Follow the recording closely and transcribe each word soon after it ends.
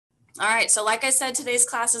All right, so like I said, today's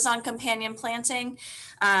class is on companion planting,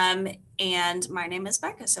 and my name is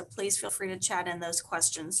Becca, so please feel free to chat in those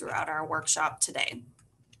questions throughout our workshop today.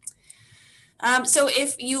 So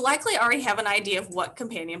if you likely already have an idea of what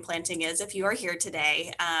companion planting is if you are here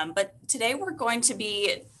today, but today we're going to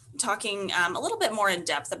be talking a little bit more in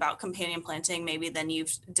depth about companion planting maybe than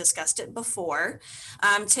you've discussed it before.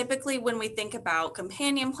 Typically when we think about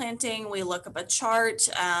companion planting, we look up a chart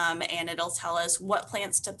and it'll tell us what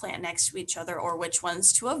plants to plant next to each other or which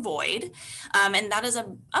ones to avoid. And that is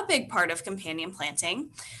a big part of companion planting.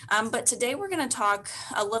 But today we're going to talk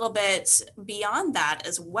a little bit beyond that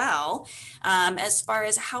as well, as far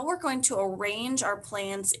as how we're going to arrange our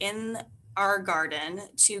plants in our garden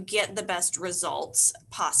to get the best results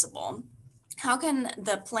possible. How can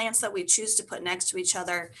the plants that we choose to put next to each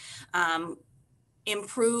other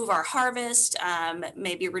improve our harvest,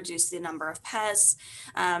 maybe reduce the number of pests,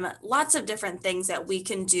 lots of different things that we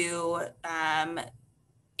can do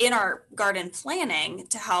in our garden planning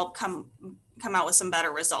to help come out with some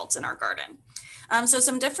better results in our garden. So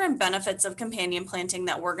some different benefits of companion planting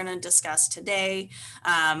that we're going to discuss today.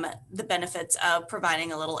 The benefits of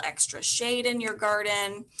providing a little extra shade in your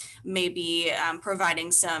garden, maybe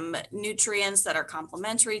providing some nutrients that are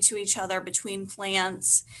complementary to each other between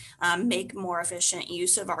plants, make more efficient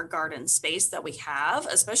use of our garden space that we have,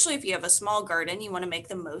 especially if you have a small garden, you want to make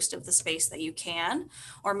the most of the space that you can,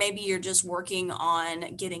 or maybe you're just working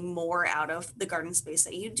on getting more out of the garden space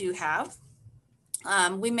that you do have.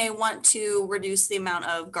 We may want to reduce the amount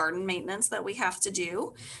of garden maintenance that we have to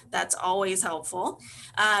do. That's always helpful.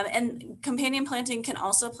 And companion planting can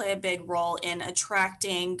also play a big role in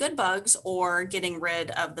attracting good bugs or getting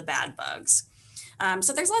rid of the bad bugs.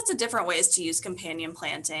 So there's lots of different ways to use companion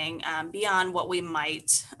planting beyond what we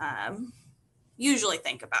might usually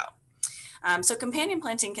think about. So companion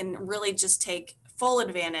planting can really just take full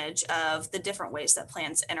advantage of the different ways that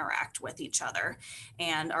plants interact with each other.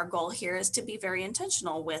 And our goal here is to be very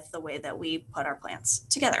intentional with the way that we put our plants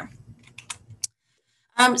together.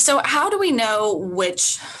 So how do we know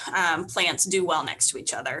which plants do well next to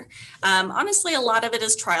each other? Honestly, a lot of it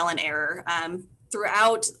is trial and error.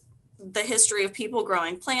 Throughout the history of people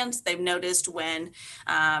growing plants, they've noticed when,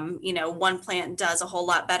 one plant does a whole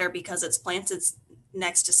lot better because it's planted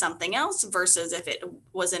next to something else versus if it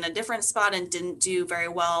was in a different spot and didn't do very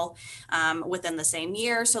well within the same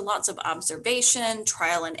year. So lots of observation,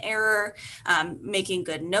 trial and error, making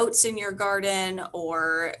good notes in your garden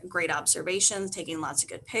or great observations, taking lots of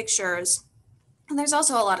good pictures. And there's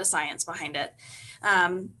also a lot of science behind it.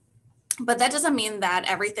 But that doesn't mean that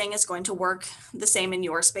everything is going to work the same in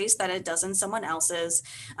your space that it does in someone else's.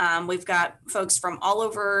 We've got folks from all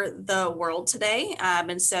over the world today.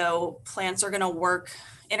 And so plants are going to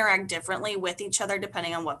interact differently with each other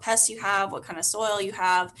depending on what pests you have, what kind of soil you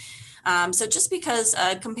have. So just because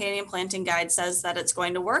a companion planting guide says that it's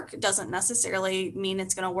going to work doesn't necessarily mean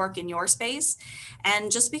it's going to work in your space.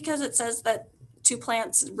 And just because it says that two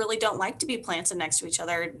plants really don't like to be planted next to each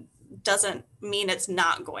other doesn't mean it's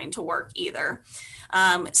not going to work either.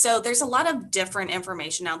 So there's a lot of different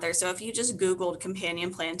information out there. So if you just Googled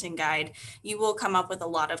companion planting guide, you will come up with a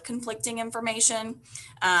lot of conflicting information.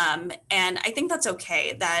 And I think that's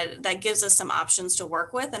okay. That gives us some options to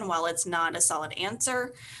work with. And while it's not a solid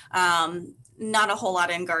answer, not a whole lot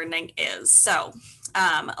in gardening is. So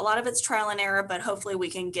a lot of it's trial and error, but hopefully we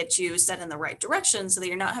can get you set in the right direction so that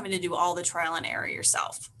you're not having to do all the trial and error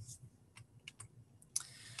yourself.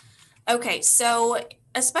 Okay, so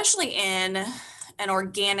especially in an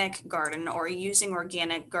organic garden or using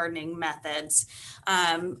organic gardening methods,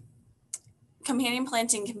 companion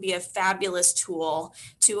planting can be a fabulous tool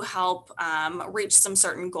to help reach some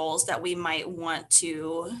certain goals that we might want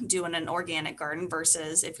to do in an organic garden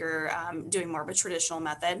versus if you're doing more of a traditional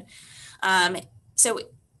method. So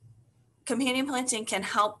companion planting can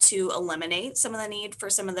help to eliminate some of the need for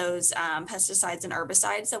some of those pesticides and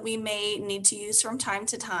herbicides that we may need to use from time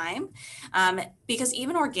to time, because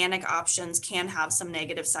even organic options can have some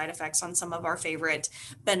negative side effects on some of our favorite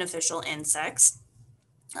beneficial insects.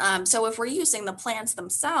 So if we're using the plants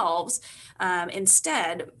themselves,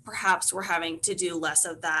 instead, perhaps we're having to do less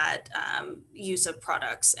of that use of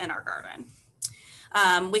products in our garden.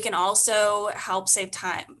 We can also help save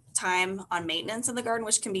time on maintenance in the garden,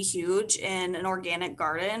 which can be huge in an organic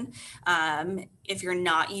garden. If you're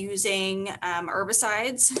not using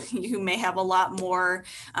herbicides, you may have a lot more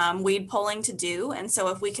weed pulling to do. And so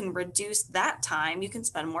if we can reduce that time, you can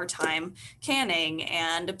spend more time canning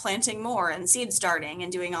and planting more and seed starting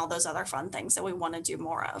and doing all those other fun things that we want to do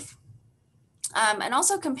more of. And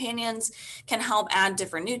also companions can help add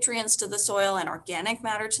different nutrients to the soil and organic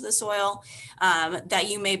matter to the soil that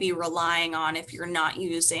you may be relying on if you're not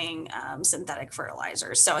using synthetic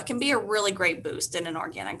fertilizers. So it can be a really great boost in an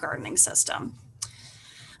organic gardening system.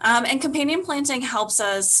 And companion planting helps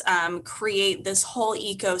us create this whole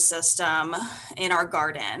ecosystem in our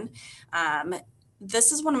garden.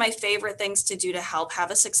 This is one of my favorite things to do to help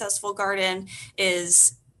have a successful garden,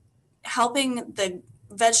 is helping the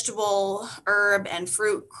vegetable, herb, and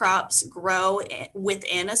fruit crops grow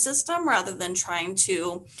within a system rather than trying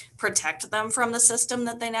to protect them from the system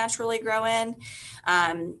that they naturally grow in.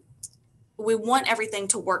 We want everything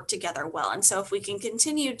to work together well. And so if we can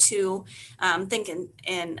continue to think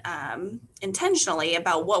intentionally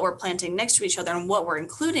about what we're planting next to each other and what we're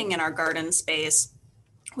including in our garden space,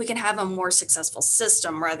 we can have a more successful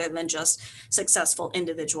system rather than just successful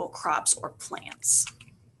individual crops or plants.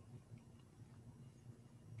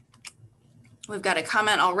 We've got a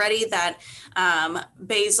comment already that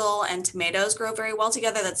basil and tomatoes grow very well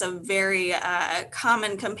together. That's a very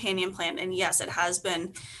common companion plant. And yes, it has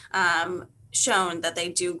been shown that they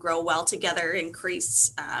do grow well together,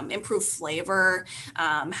 improve flavor,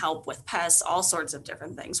 help with pests, all sorts of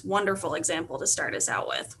different things. Wonderful example to start us out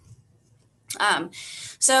with.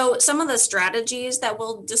 So some of the strategies that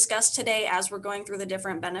we'll discuss today as we're going through the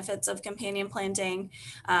different benefits of companion planting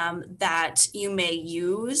that you may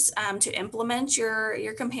use to implement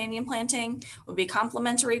your companion planting would be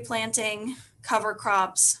complementary planting, cover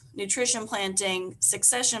crops, nutrition planting,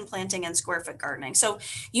 succession planting, and square foot gardening. So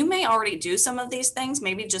you may already do some of these things,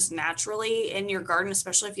 maybe just naturally in your garden,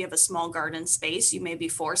 especially if you have a small garden space, you may be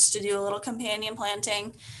forced to do a little companion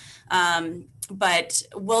planting. But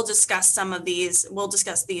we'll discuss some of these. We'll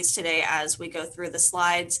discuss these today as we go through the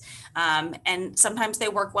slides. And sometimes they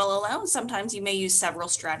work well alone. Sometimes you may use several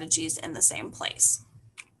strategies in the same place.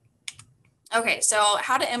 Okay, so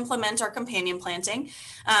how to implement our companion planting.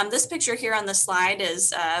 This picture here on the slide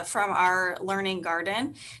is from our learning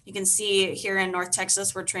garden. You can see here in North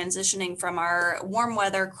Texas, we're transitioning from our warm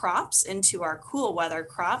weather crops into our cool weather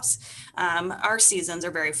crops. Our seasons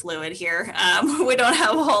are very fluid here. We don't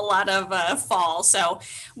have a whole lot of fall, so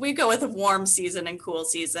we go with a warm season and cool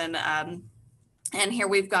season. And here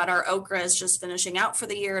we've got our okras just finishing out for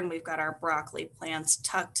the year, and we've got our broccoli plants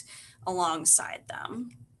tucked alongside them.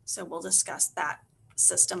 So we'll discuss that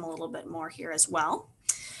system a little bit more here as well.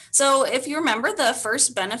 So if you remember, the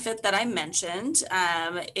first benefit that I mentioned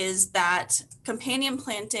is that companion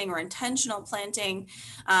planting or intentional planting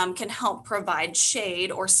can help provide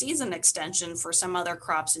shade or season extension for some other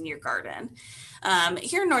crops in your garden.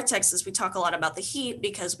 Here in North Texas, we talk a lot about the heat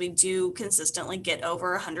because we do consistently get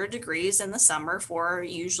over 100 degrees in the summer for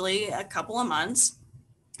usually a couple of months.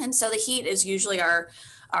 And so the heat is usually our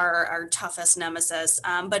toughest nemesis,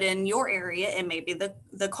 but in your area, it may be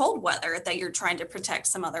the cold weather that you're trying to protect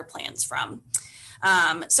some other plants from.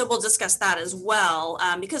 So we'll discuss that as well,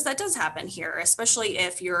 because that does happen here, especially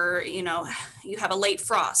if you have a late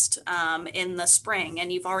frost in the spring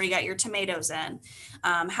and you've already got your tomatoes in.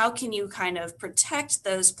 How can you kind of protect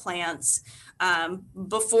those plants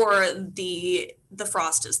before the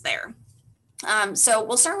frost is there? So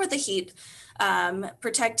we'll start with the heat.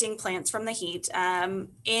 Protecting plants from the heat.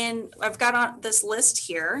 I've got on this list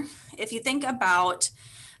here. If you think about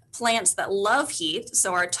plants that love heat,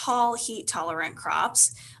 so our tall heat tolerant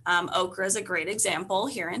crops, okra is a great example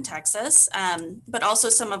here in Texas, but also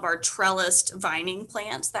some of our trellised vining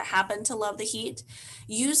plants that happen to love the heat.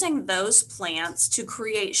 Using those plants to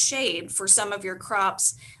create shade for some of your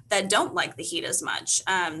crops that don't like the heat as much.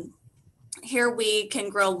 Here we can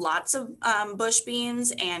grow lots of bush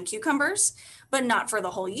beans and cucumbers, but not for the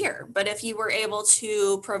whole year. But if you were able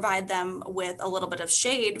to provide them with a little bit of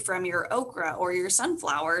shade from your okra or your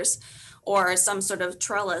sunflowers or some sort of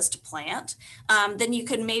trellised plant, then you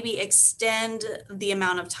could maybe extend the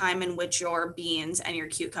amount of time in which your beans and your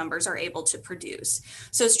cucumbers are able to produce.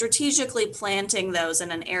 So strategically planting those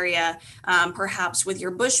in an area, perhaps with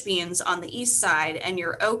your bush beans on the east side and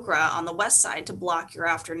your okra on the west side to block your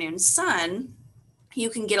afternoon sun,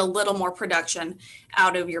 you can get a little more production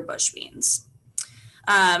out of your bush beans.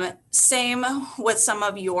 Same with some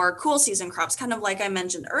of your cool season crops, kind of like I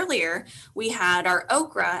mentioned earlier, we had our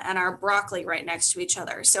okra and our broccoli right next to each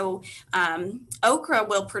other. So okra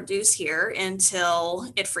will produce here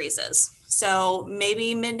until it freezes. So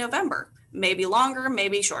maybe mid-November, maybe longer,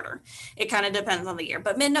 maybe shorter. It kind of depends on the year,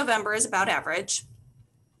 but mid-November is about average.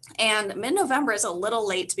 And mid-November is a little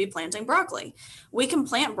late to be planting broccoli. We can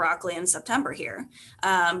plant broccoli in September here,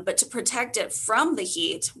 but to protect it from the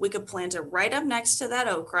heat, we could plant it right up next to that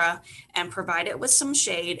okra and provide it with some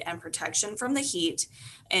shade and protection from the heat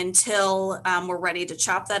until we're ready to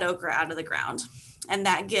chop that okra out of the ground. And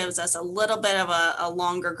that gives us a little bit of a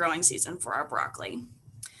longer growing season for our broccoli.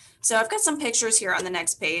 So I've got some pictures here on the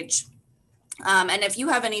next page. And if you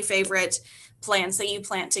have any favorite plants that you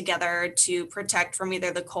plant together to protect from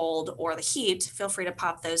either the cold or the heat, feel free to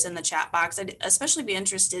pop those in the chat box. I'd especially be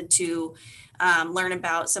interested to learn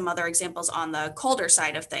about some other examples on the colder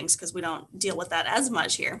side of things, because we don't deal with that as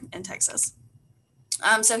much here in Texas.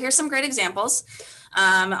 So here's some great examples.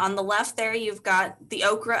 On the left there, you've got the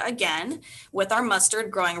okra again with our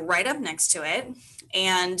mustard growing right up next to it.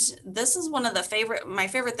 And this is one of my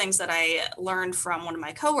favorite things that I learned from one of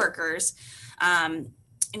my coworkers.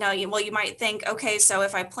 You might think, okay, so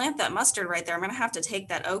if I plant that mustard right there, I'm going to have to take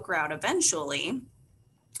that okra out eventually.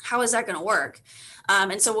 How is that going to work?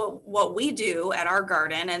 And so what we do at our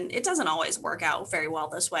garden, and it doesn't always work out very well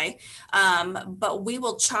this way, but we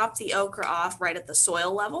will chop the okra off right at the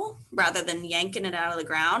soil level rather than yanking it out of the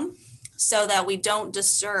ground, so that we don't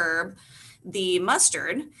disturb the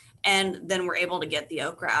mustard, and then we're able to get the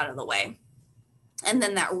okra out of the way. And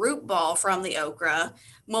then that root ball from the okra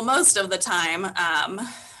will most of the time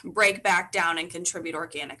break back down and contribute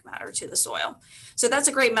organic matter to the soil. So that's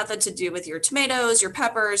a great method to do with your tomatoes, your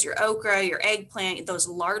peppers, your okra, your eggplant, those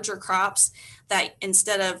larger crops, that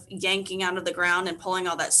instead of yanking out of the ground and pulling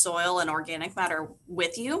all that soil and organic matter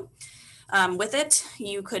with you, with it,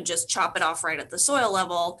 you could just chop it off right at the soil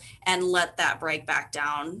level and let that break back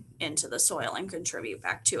down into the soil and contribute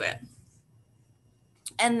back to it.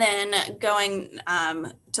 And then going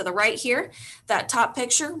to the right here, that top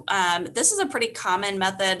picture, this is a pretty common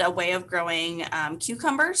method, a way of growing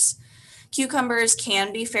cucumbers. Cucumbers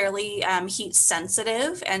can be fairly heat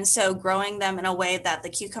sensitive, and so growing them in a way that the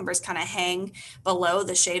cucumbers kind of hang below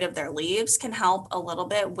the shade of their leaves can help a little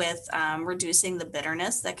bit with reducing the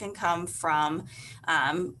bitterness that can come from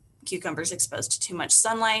cucumbers exposed to too much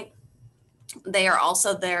sunlight. They are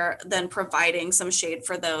also there then providing some shade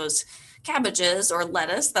for those cabbages or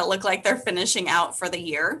lettuce that look like they're finishing out for the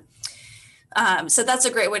year. So that's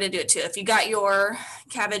a great way to do it too. If you got your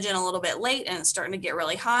cabbage in a little bit late and it's starting to get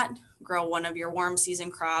really hot, grow one of your warm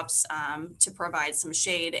season crops to provide some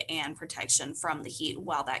shade and protection from the heat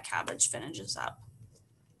while that cabbage finishes up.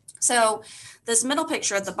 So this middle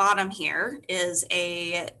picture at the bottom here is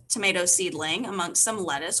a tomato seedling amongst some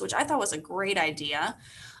lettuce, which I thought was a great idea.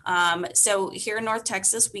 So here in North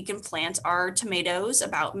Texas, we can plant our tomatoes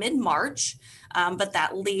about mid-March, but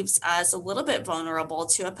that leaves us a little bit vulnerable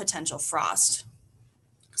to a potential frost.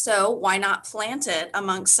 So why not plant it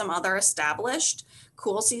amongst some other established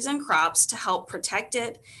cool season crops to help protect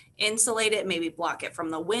it, insulate it, maybe block it from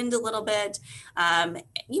the wind a little bit.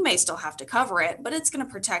 You may still have to cover it, but it's going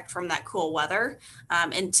to protect from that cool weather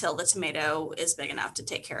until the tomato is big enough to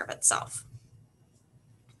take care of itself.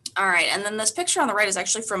 All right, and then this picture on the right is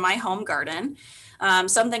actually from my home garden.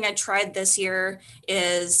 Something I tried this year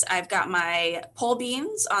is I've got my pole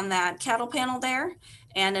beans on that cattle panel there,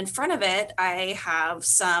 and in front of it, I have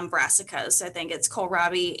some brassicas. I think it's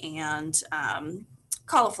kohlrabi and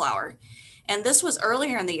cauliflower. And this was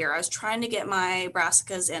earlier in the year. I was trying to get my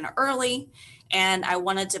brassicas in early, and I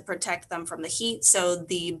wanted to protect them from the heat. So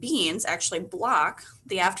the beans actually block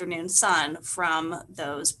the afternoon sun from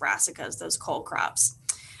those brassicas, those cole crops.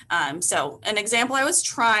 So an example I was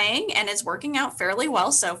trying, and it's working out fairly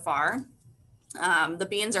well so far. The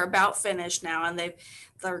beans are about finished now, and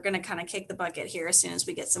they're going to kind of kick the bucket here as soon as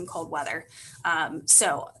we get some cold weather.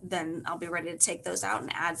 So then I'll be ready to take those out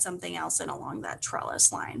and add something else in along that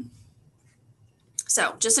trellis line.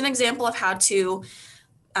 So just an example of how to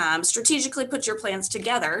strategically put your plants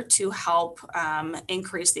together to help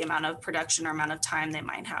increase the amount of production or amount of time they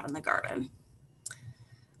might have in the garden.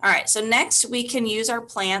 All right, so next we can use our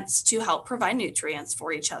plants to help provide nutrients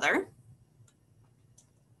for each other.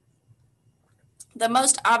 The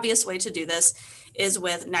most obvious way to do this is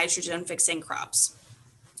with nitrogen fixing crops.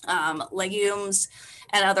 Legumes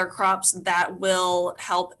and other crops that will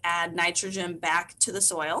help add nitrogen back to the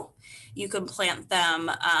soil. You can plant them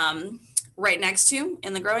right next to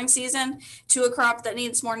in the growing season to a crop that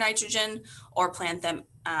needs more nitrogen, or plant them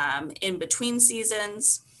in between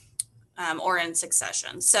seasons. Or in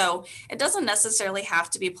succession. So it doesn't necessarily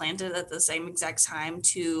have to be planted at the same exact time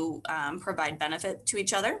to provide benefit to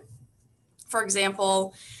each other. For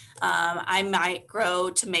example, I might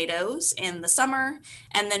grow tomatoes in the summer,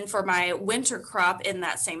 and then for my winter crop in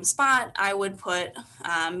that same spot, I would put,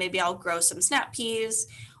 maybe I'll grow some snap peas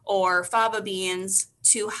or faba beans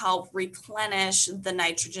to help replenish the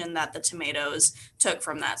nitrogen that the tomatoes took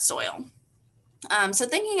from that soil. So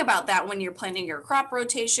thinking about that when you're planting your crop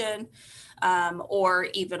rotation, or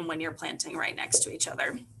even when you're planting right next to each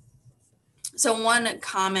other. So one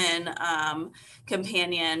common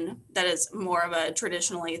companion that is more of a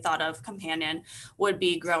traditionally thought of companion would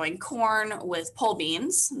be growing corn with pole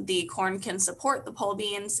beans. The corn can support the pole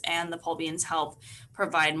beans, and the pole beans help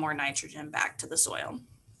provide more nitrogen back to the soil.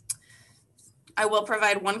 I will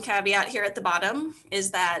provide one caveat here at the bottom,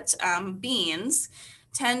 is that beans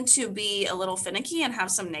tend to be a little finicky and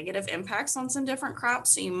have some negative impacts on some different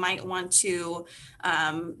crops. So you might want to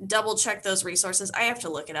double check those resources. I have to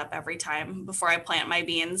look it up every time before I plant my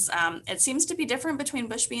beans. It seems to be different between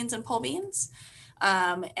bush beans and pole beans,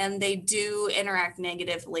 and they do interact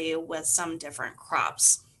negatively with some different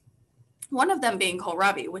crops. One of them being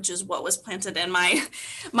kohlrabi, which is what was planted in my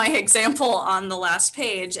example on the last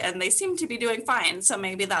page, and they seem to be doing fine. So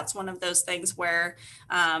maybe that's one of those things where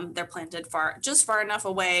they're planted just far enough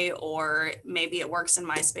away, or maybe it works in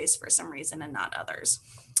my space for some reason and not others.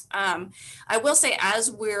 I will say,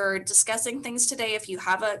 as we're discussing things today, if you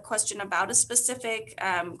have a question about a specific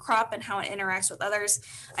crop and how it interacts with others,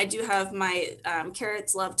 I do have my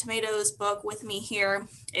Carrots Love Tomatoes book with me here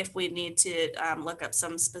if we need to look up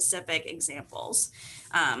some specific examples.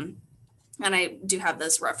 And I do have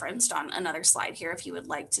this referenced on another slide here if you would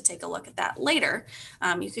like to take a look at that later.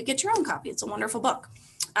 You could get your own copy. It's a wonderful book.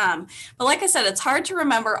 But like I said, it's hard to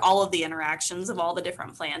remember all of the interactions of all the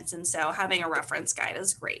different plants, and so having a reference guide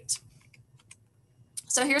is great.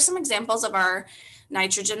 So here's some examples of our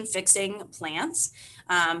nitrogen fixing plants.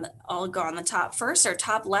 I'll go on the top first. Our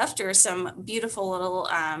top left are some beautiful little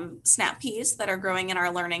snap peas that are growing in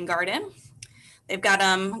our learning garden. They've got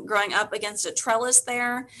them growing up against a trellis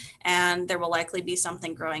there, and there will likely be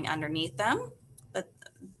something growing underneath them.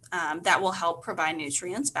 That will help provide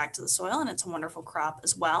nutrients back to the soil, and it's a wonderful crop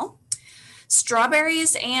as well.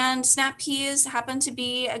 Strawberries and snap peas happen to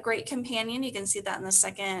be a great companion. You can see that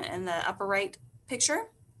in the upper right picture.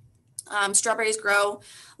 Strawberries grow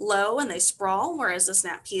low and they sprawl, whereas the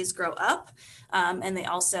snap peas grow up, and they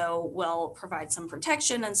also will provide some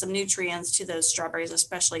protection and some nutrients to those strawberries,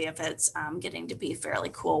 especially if it's getting to be fairly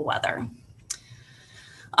cool weather.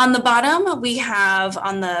 On the bottom, we have,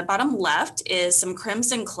 on the bottom left, is some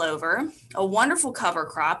crimson clover, a wonderful cover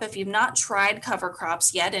crop. If you've not tried cover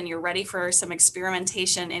crops yet and you're ready for some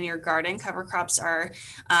experimentation in your garden, cover crops are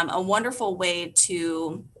a wonderful way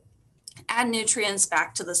to add nutrients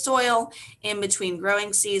back to the soil in between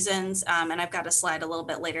growing seasons. And I've got a slide a little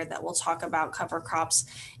bit later that will talk about cover crops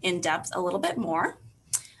in depth a little bit more.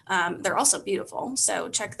 They're also beautiful, so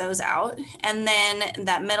check those out. And then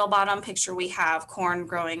that middle bottom picture, we have corn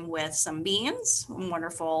growing with some beans, a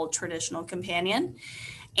wonderful traditional companion.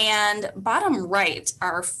 And bottom right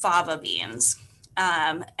are fava beans.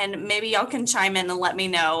 And maybe y'all can chime in and let me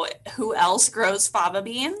know who else grows fava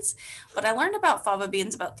beans. But I learned about fava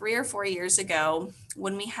beans about 3 or 4 years ago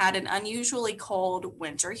when we had an unusually cold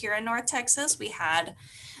winter here in North Texas. We had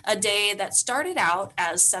a day that started out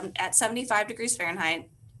at 75 degrees Fahrenheit.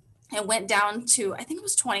 It went down to, I think it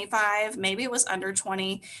was 25, maybe it was under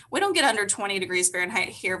 20. We don't get under 20 degrees Fahrenheit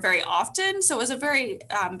here very often. So it was a very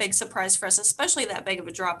big surprise for us, especially that big of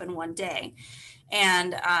a drop in one day.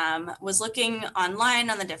 And was looking online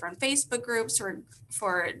on the different Facebook groups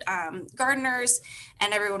for gardeners,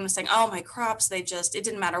 and everyone was saying, oh, my crops, it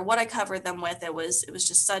didn't matter what I covered them with. It was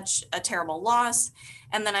just such a terrible loss.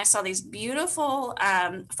 And then I saw these beautiful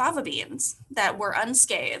fava beans that were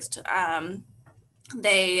unscathed.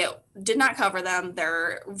 They did not cover them.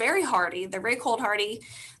 They're very hardy. They're very cold hardy.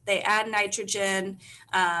 They add nitrogen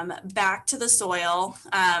back to the soil.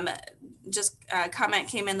 Just a comment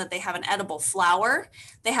came in that they have an edible flower.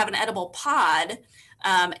 They have an edible pod,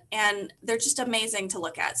 and they're just amazing to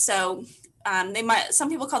look at. So some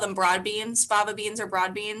people call them broad beans, fava beans or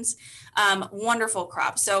broad beans. Wonderful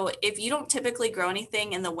crop. So if you don't typically grow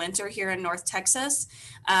anything in the winter here in North Texas,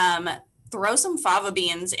 throw some fava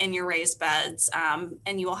beans in your raised beds,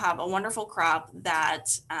 and you will have a wonderful crop that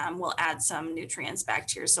will add some nutrients back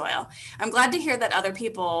to your soil. I'm glad to hear that other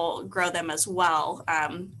people grow them as well.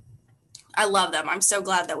 I love them. I'm so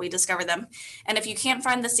glad that we discovered them. And if you can't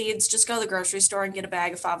find the seeds, just go to the grocery store and get a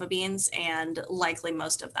bag of fava beans, and likely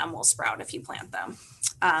most of them will sprout if you plant them.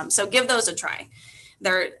 So give those a try.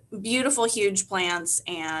 They're beautiful, huge plants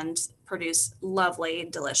and produce lovely,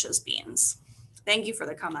 delicious beans. Thank you for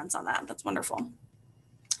the comments on that. That's wonderful.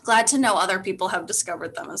 Glad to know other people have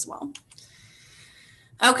discovered them as well.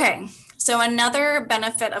 Okay, so another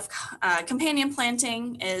benefit of companion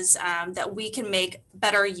planting is that we can make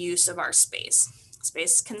better use of our space.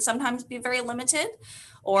 Space can sometimes be very limited,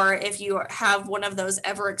 or if you have one of those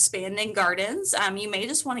ever expanding gardens, you may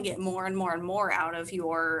just want to get more and more and more out of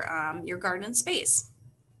your garden space.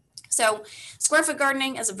 So square foot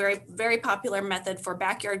gardening is a very, very popular method for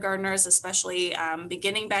backyard gardeners, especially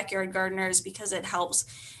beginning backyard gardeners, because it helps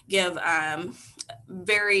give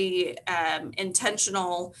very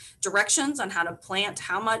intentional directions on how to plant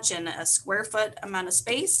how much in a square foot amount of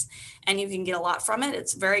space, and you can get a lot from it.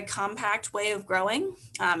 It's a very compact way of growing.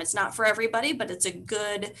 It's not for everybody, but it's a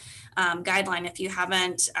good guideline. If you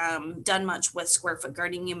haven't done much with square foot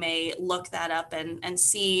gardening, you may look that up and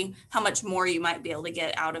see how much more you might be able to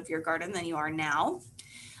get out of your garden than you are now.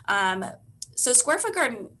 So square foot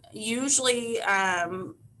garden usually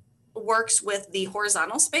works with the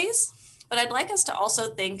horizontal space, but I'd like us to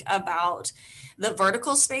also think about the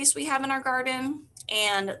vertical space we have in our garden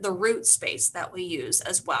and the root space that we use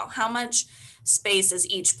as well. How much space is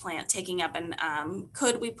each plant taking up, and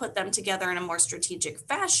could we put them together in a more strategic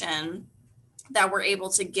fashion that we're able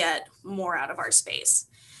to get more out of our space?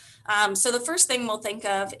 So the first thing we'll think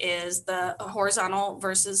of is the horizontal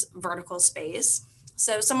versus vertical space.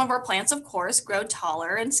 So some of our plants, of course, grow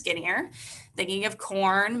taller and skinnier. Thinking of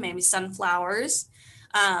corn, maybe sunflowers,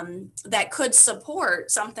 that could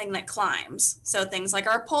support something that climbs. So things like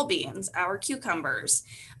our pole beans, our cucumbers,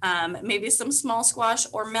 maybe some small squash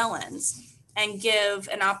or melons, and give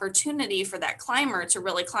an opportunity for that climber to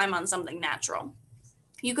really climb on something natural.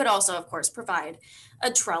 You could also, of course, provide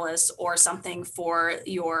a trellis or something for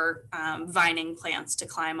your vining plants to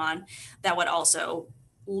climb on that would also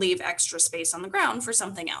leave extra space on the ground for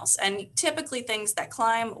something else. And typically things that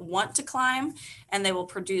climb want to climb, and they will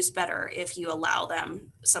produce better if you allow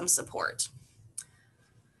them some support.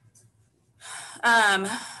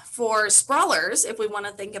 For sprawlers, if we want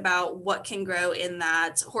to think about what can grow in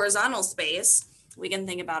that horizontal space, we can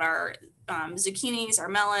think about our zucchinis, our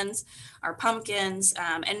melons, our pumpkins,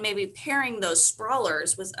 and maybe pairing those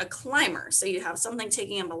sprawlers with a climber. So you have something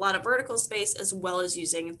taking up a lot of vertical space as well as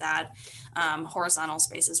using that horizontal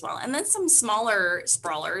space as well. And then some smaller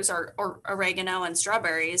sprawlers or oregano and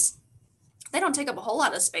strawberries, they don't take up a whole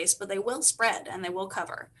lot of space, but they will spread and they will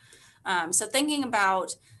cover. So thinking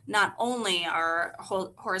about not only our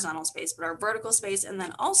horizontal space, but our vertical space, and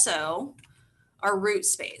then also our root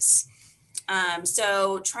space.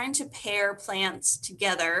 So trying to pair plants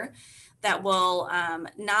together that will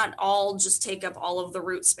not all just take up all of the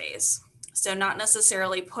root space. So not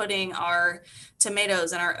necessarily putting our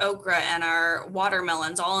tomatoes and our okra and our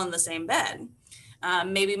watermelons all in the same bed.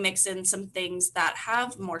 Maybe mix in some things that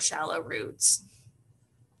have more shallow roots.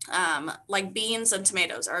 Like beans and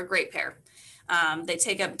tomatoes are a great pair. They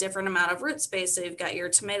take up different amount of root space. So you've got your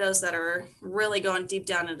tomatoes that are really going deep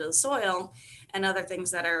down into the soil, and other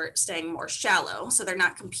things that are staying more shallow. So they're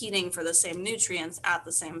not competing for the same nutrients at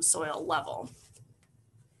the same soil level.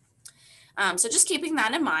 So just keeping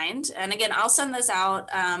that in mind. And again, I'll send this out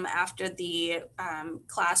after the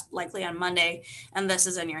class, likely on Monday, and this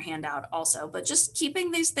is in your handout also. But just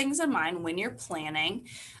keeping these things in mind when you're planning.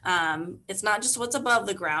 It's not just what's above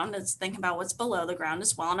the ground, it's think about what's below the ground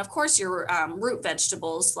as well. And of course, your root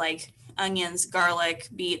vegetables like onions, garlic,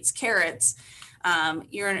 beets, carrots,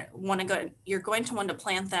 you're going to want to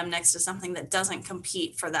plant them next to something that doesn't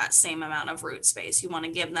compete for that same amount of root space. You want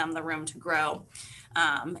to give them the room to grow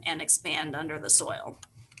and expand under the soil.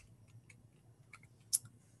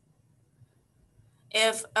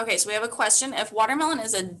 Okay, so we have a question. If watermelon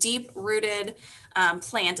is a deep-rooted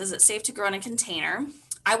plant, is it safe to grow in a container?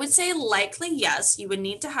 I would say likely yes. You would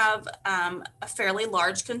need to have a fairly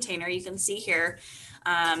large container. You can see here,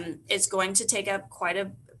 it's going to take up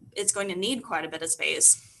it's going to need quite a bit of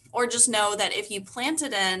space. Or just know that if you plant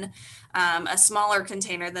it in a smaller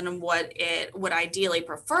container than what it would ideally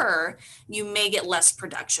prefer, you may get less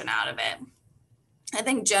production out of it. I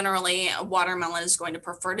think generally a watermelon is going to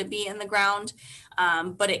prefer to be in the ground,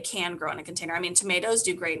 but it can grow in a container. I mean, tomatoes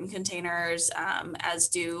do great in containers, as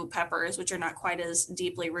do peppers, which are not quite as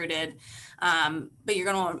deeply rooted, but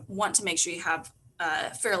you're going to want to make sure you have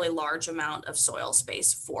a fairly large amount of soil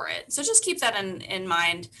space for it. So just keep that in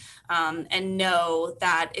mind, and know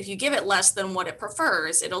that if you give it less than what it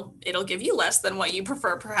prefers, it'll give you less than what you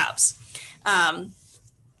prefer, perhaps.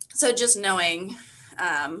 So just knowing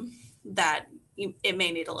that it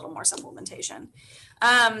may need a little more supplementation.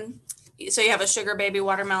 So you have a sugar baby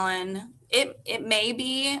watermelon. It may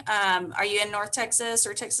be. Are you in North Texas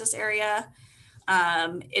or Texas area?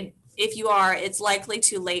 If you are, it's likely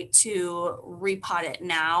too late to repot it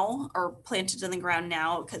now or plant it in the ground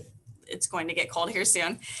now because it's going to get cold here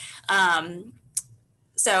soon.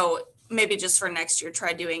 So maybe just for next year,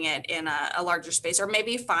 try doing it in a larger space, or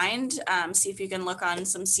maybe see if you can look on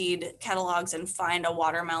some seed catalogs and find a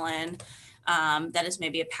watermelon that is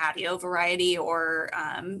maybe a patio variety or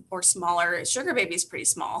smaller. Sugar Baby is pretty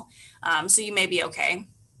small, so you may be okay.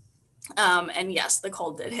 And yes, the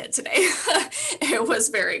cold did hit today. It was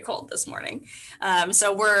very cold this morning.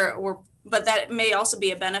 But that may also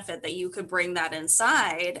be a benefit that you could bring that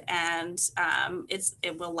inside, and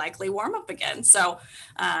it will likely warm up again. So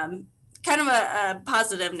kind of a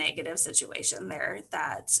positive negative situation there,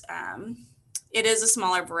 that it is a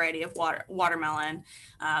smaller variety of watermelon,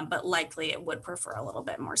 but likely it would prefer a little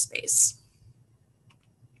bit more space.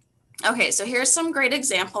 Okay, so here's some great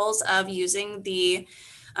examples of using the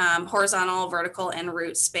horizontal, vertical, and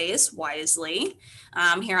root space wisely.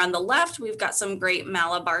 Here on the left, we've got some great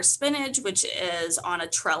Malabar spinach, which is on a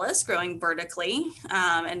trellis growing vertically,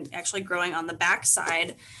 and actually growing on the back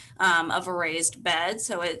side of a raised bed.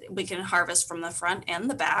 So we can harvest from the front and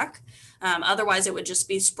the back. Otherwise, it would just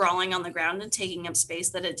be sprawling on the ground and taking up space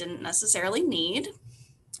that it didn't necessarily need.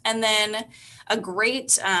 And then a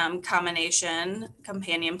great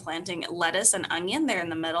companion planting, lettuce and onion there in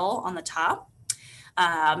the middle on the top.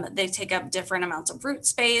 They take up different amounts of root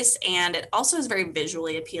space, and it also is very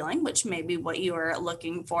visually appealing, which may be what you are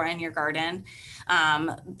looking for in your garden.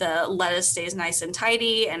 The lettuce stays nice and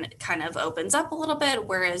tidy and it kind of opens up a little bit,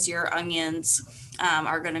 whereas your onions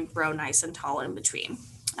are going to grow nice and tall in between.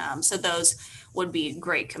 So those would be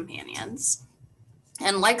great companions.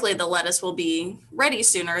 And likely the lettuce will be ready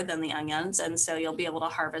sooner than the onions, and so you'll be able to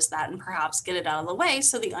harvest that and perhaps get it out of the way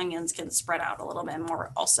so the onions can spread out a little bit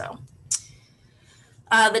more also.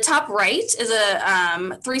 The top right is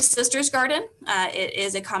a Three Sisters garden. It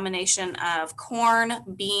is a combination of corn,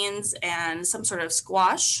 beans, and some sort of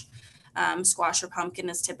squash. Squash or pumpkin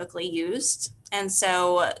is typically used. And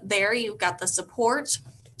so there you've got the support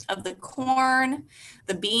of the corn.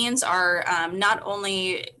 The beans are not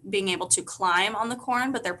only being able to climb on the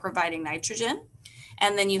corn, but they're providing nitrogen.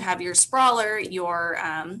 And then you have your sprawler, your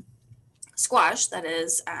squash that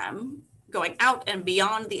is going out and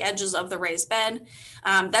beyond the edges of the raised bed.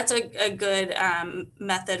 That's a good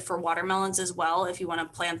method for watermelons as well. If you want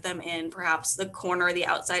to plant them in perhaps the corner or the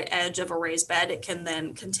outside edge of a raised bed, it can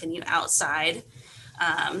then continue outside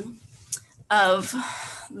of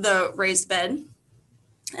the raised bed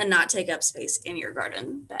and not take up space in your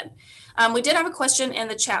garden bed. We did have a question in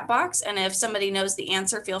the chat box, and if somebody knows the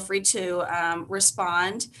answer, feel free to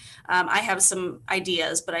respond. I have some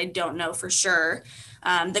ideas, but I don't know for sure.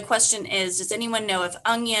 The question is, does anyone know if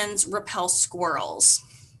onions repel squirrels?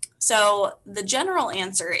 So the general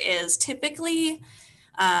answer is typically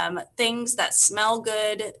things that smell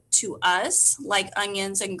good to us, like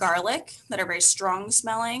onions and garlic that are very strong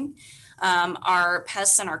smelling, our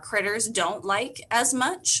pests and our critters don't like as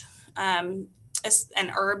much, and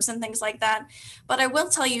herbs and things like that. But I will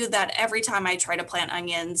tell you that every time I try to plant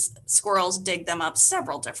onions, squirrels dig them up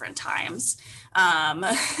several different times.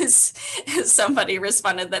 Somebody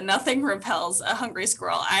responded that nothing repels a hungry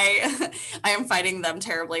squirrel. I am fighting them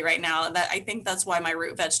terribly right now. I think that's why my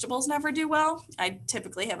root vegetables never do well. I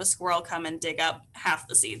typically have a squirrel come and dig up half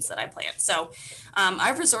the seeds that I plant. So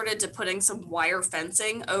I've resorted to putting some wire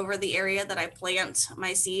fencing over the area that I plant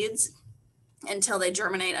my seeds until they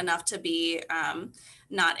germinate enough to be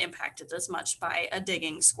not impacted as much by a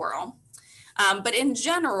digging squirrel. But in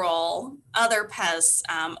general, other pests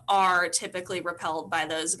are typically repelled by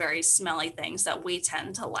those very smelly things that we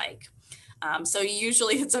tend to like. So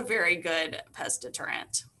usually it's a very good pest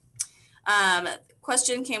deterrent.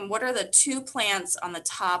 Question came, what are the two plants on the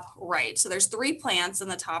top right? So there's three plants in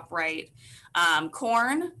the top right,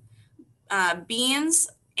 corn, beans,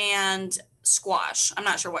 and squash. I'm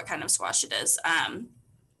not sure what kind of squash it is.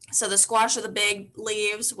 So the squash are the big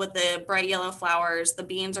leaves with the bright yellow flowers. The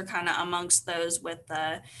beans are kind of amongst those with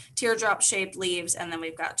the teardrop shaped leaves. And then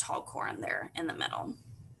we've got tall corn there in the middle.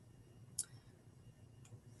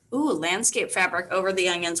 Ooh, landscape fabric over the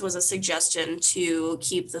onions was a suggestion to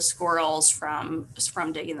keep the squirrels from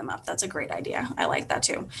digging them up. That's a great idea. I like that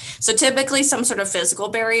too. So typically some sort of physical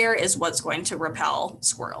barrier is what's going to repel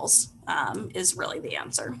squirrels, is really the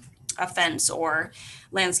answer. A fence or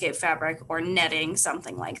landscape fabric or netting,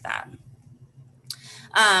 something like that.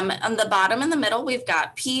 On the bottom in the middle, we've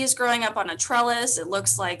got peas growing up on a trellis. It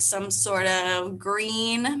looks like some sort of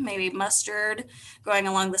green, maybe mustard, going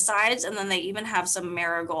along the sides. And then they even have some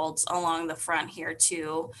marigolds along the front here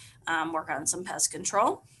to work on some pest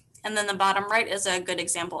control. And then the bottom right is a good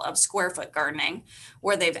example of square foot gardening,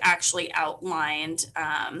 where they've actually outlined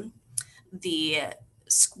the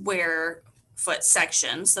square foot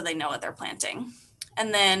section so they know what they're planting.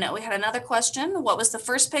 And then we had another question. What was the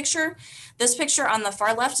first picture? This picture on the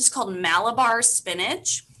far left is called Malabar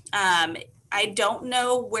spinach. I don't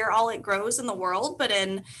know where all it grows in the world, but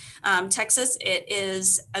in Texas, it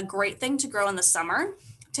is a great thing to grow in the summer.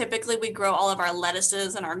 Typically, we grow all of our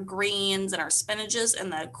lettuces and our greens and our spinaches in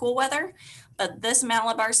the cool weather, but this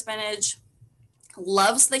Malabar spinach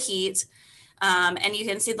loves the heat. And you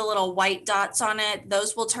can see the little white dots on it.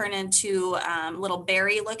 Those will turn into little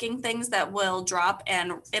berry looking things that will drop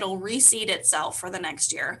and it'll reseed itself for the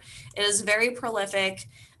next year. It is very prolific.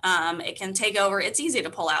 It can take over. It's easy to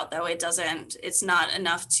pull out though. It's not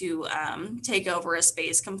enough to take over a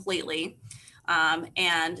space completely.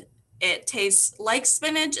 And it tastes like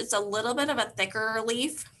spinach. It's a little bit of a thicker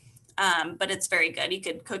leaf, but it's very good. You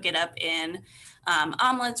could cook it up in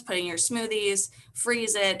omelets, put in your smoothies,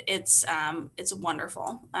 freeze it. It's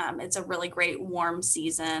wonderful. It's a really great warm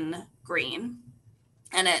season green,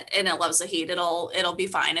 and it loves the heat. It'll be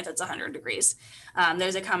fine if it's 100 degrees.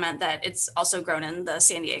 There's a comment that it's also grown in the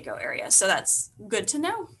San Diego area, so that's good to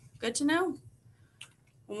know. Good to know.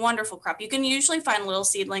 Wonderful crop. You can usually find little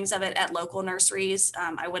seedlings of it at local nurseries.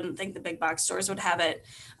 I wouldn't think the big box stores would have it,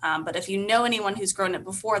 but if you know anyone who's grown it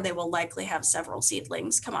before, they will likely have several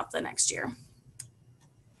seedlings come up the next year.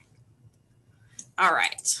 All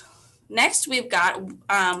right. Next, we've got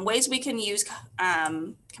ways we can use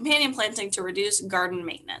companion planting to reduce garden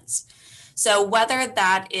maintenance. So whether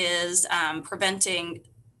that is preventing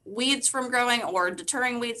weeds from growing or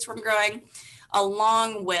deterring weeds from growing,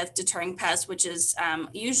 along with deterring pests, which is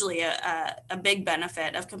usually a big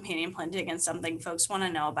benefit of companion planting and something folks want to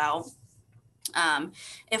know about.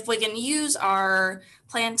 If we can use our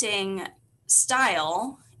planting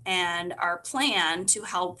style and our plan to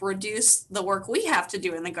help reduce the work we have to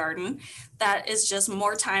do in the garden, that is just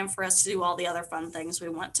more time for us to do all the other fun things we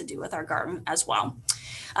want to do with our garden as well.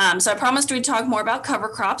 So I promised we'd talk more about cover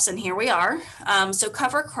crops, and here we are. So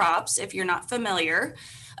cover crops, if you're not familiar,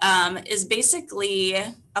 is basically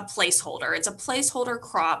a placeholder. It's a placeholder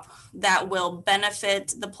crop that will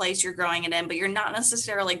benefit the place you're growing it in, but you're not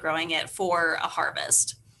necessarily growing it for a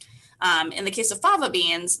harvest. In the case of fava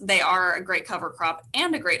beans, they are a great cover crop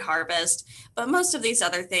and a great harvest, but most of these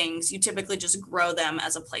other things, you typically just grow them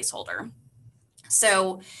as a placeholder.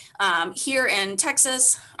 So here in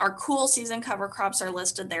Texas, our cool season cover crops are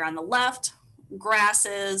listed there on the left: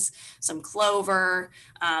 grasses, some clover,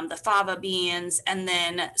 the fava beans, and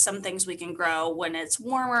then some things we can grow when it's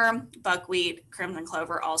warmer. Buckwheat, crimson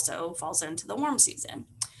clover also falls into the warm season.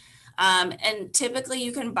 And typically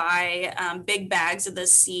you can buy big bags of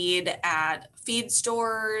this seed at feed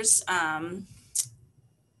stores,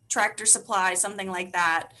 Tractor Supply, something like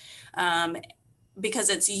that, because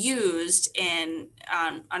it's used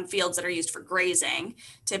on fields that are used for grazing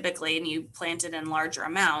typically, and you plant it in larger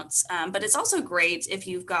amounts. But it's also great if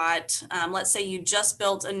you've got, let's say you just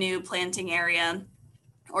built a new planting area,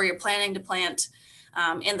 or you're planning to plant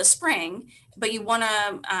in the spring, but you want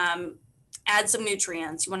to add some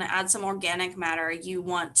nutrients, you want to add some organic matter, you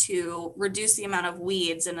want to reduce the amount of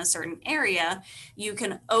weeds in a certain area, you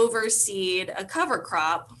can overseed a cover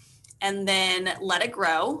crop and then let it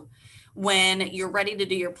grow. When you're ready to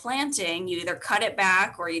do your planting, you either cut it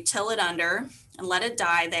back or you till it under and let it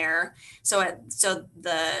die there. So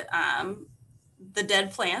the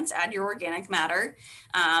dead plants add your organic matter.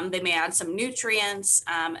 They may add some nutrients.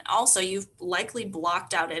 Also, you've likely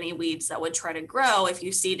blocked out any weeds that would try to grow if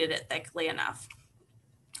you seeded it thickly enough.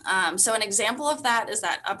 So an example of that is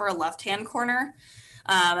that upper left-hand corner.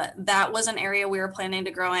 That was an area we were planning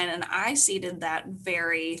to grow in, and I seeded that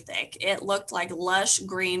very thick. It looked like lush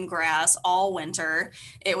green grass all winter.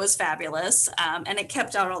 It was fabulous, and it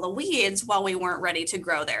kept out all the weeds while we weren't ready to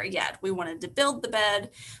grow there yet. We wanted to build the bed.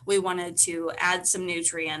 We wanted to add some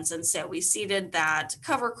nutrients, and so we seeded that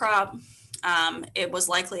cover crop. It was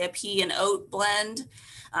likely a pea and oat blend.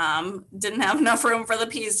 Didn't have enough room for the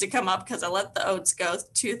peas to come up because I let the oats go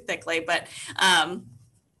too thickly, but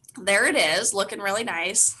there it is, looking really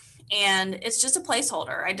nice. And it's just a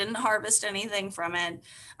placeholder. I didn't harvest anything from it.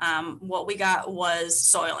 What we got was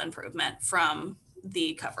soil improvement from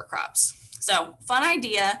the cover crops. So fun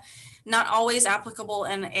idea, not always applicable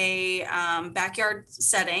in a backyard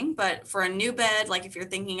setting, but for a new bed, like if you're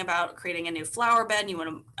thinking about creating a new flower bed and you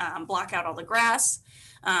want to block out all the grass,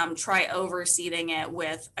 try overseeding it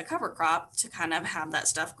with a cover crop to kind of have that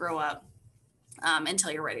stuff grow up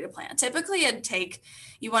until you're ready to plant. Typically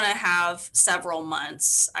you want to have several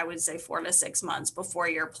months, I would say 4 to 6 months before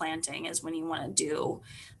you're planting is when you want to do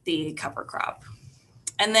the cover crop.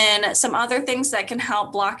 And then some other things that can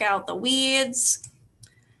help block out the weeds.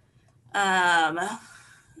 I'll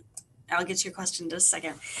get to your question in just a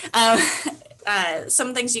second.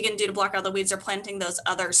 some things you can do to block out the weeds are planting those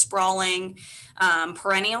other sprawling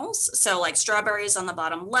perennials. So like strawberries on the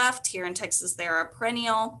bottom left, here in Texas, they're a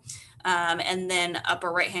perennial. And then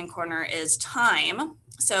upper right-hand corner is thyme.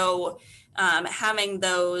 So having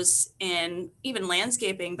those in even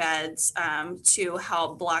landscaping beds to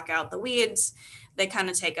help block out the weeds, they kind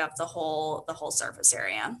of take up the whole surface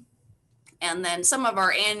area. And then some of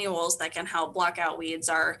our annuals that can help block out weeds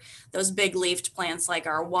are those big leafed plants like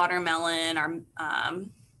our watermelon, our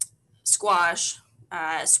squash,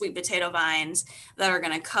 sweet potato vines that are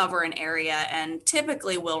going to cover an area and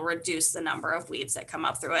typically will reduce the number of weeds that come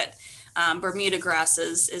up through it. Bermuda grass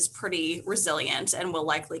is pretty resilient and will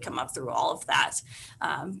likely come up through all of that,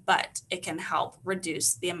 but it can help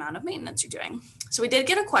reduce the amount of maintenance you're doing. So we did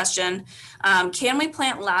get a question, can we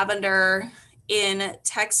plant lavender in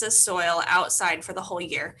Texas soil outside for the whole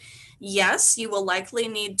year? Yes, you will likely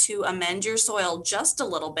need to amend your soil just a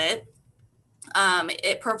little bit.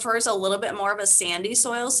 It prefers a little bit more of a sandy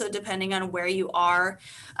soil. So depending on where you are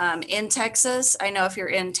in Texas, I know if you're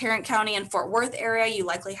in Tarrant County and Fort Worth area, you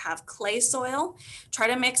likely have clay soil. Try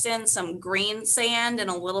to mix in some green sand and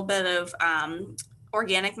a little bit of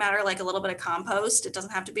organic matter, like a little bit of compost. It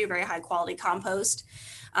doesn't have to be very high quality compost.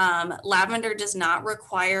 Lavender does not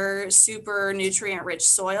require super nutrient rich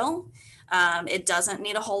soil. It doesn't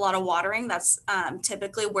need a whole lot of watering. That's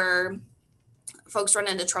typically where folks run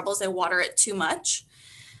into troubles. They water it too much.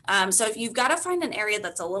 So if you've got to find an area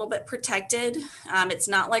that's a little bit protected, it's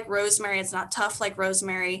not like rosemary, it's not tough like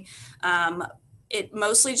rosemary. It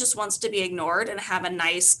mostly just wants to be ignored and have a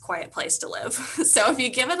nice, quiet place to live. So if you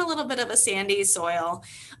give it a little bit of a sandy soil,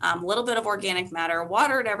 a little bit of organic matter,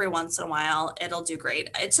 water it every once in a while, it'll do great.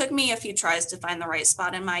 It took me a few tries to find the right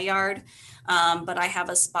spot in my yard, but I have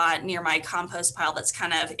a spot near my compost pile that's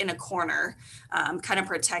kind of in a corner, kind of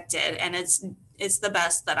protected, and it's the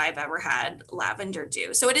best that I've ever had lavender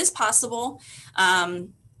do. So it is possible.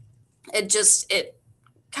 It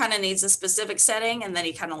kind of needs a specific setting, and then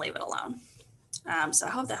you kind of leave it alone. So I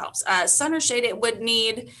hope that helps. Sun or shade, it would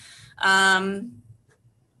need,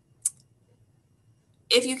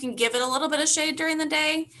 if you can give it a little bit of shade during the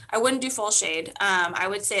day, I wouldn't do full shade. I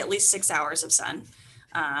would say at least 6 hours of sun.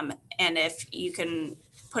 And if you can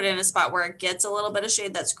put it in a spot where it gets a little bit of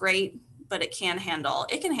shade, that's great, but it can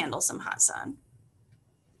handle some hot sun.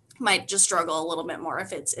 Might just struggle a little bit more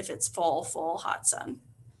if it's full hot sun.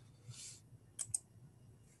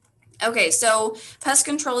 Okay, so pest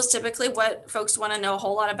control is typically what folks want to know a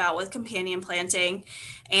whole lot about with companion planting.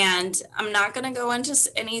 And I'm not going to go into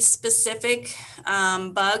any specific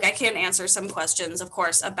bug. I can answer some questions, of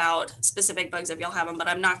course, about specific bugs if y'all have them, but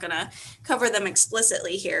I'm not going to cover them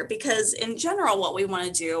explicitly here, because in general, what we want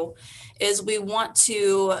to do is we want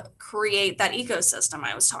to create that ecosystem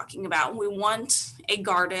I was talking about. We want a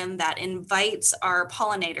garden that invites our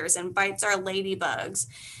pollinators, invites our ladybugs,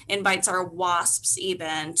 invites our wasps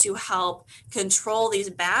even, to help control these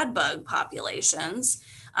bad bug populations,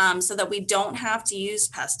 so that we don't have to use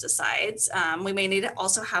pesticides. We may need to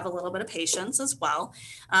also have a little bit of patience as well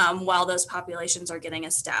while those populations are getting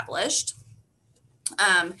established.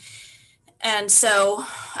 And so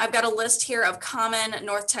I've got a list here of common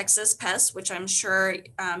North Texas pests, which I'm sure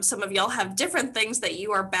some of y'all have different things that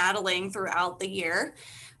you are battling throughout the year.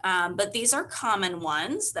 But these are common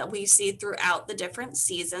ones that we see throughout the different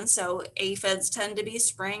seasons. So aphids tend to be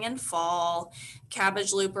spring and fall.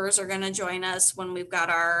 Cabbage loopers are going to join us when we've got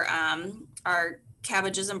our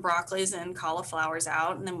cabbages and broccolis and cauliflowers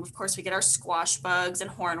out. And then, of course, we get our squash bugs and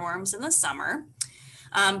hornworms in the summer.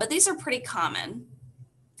 But these are pretty common,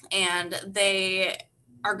 and they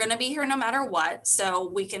are going to be here no matter what.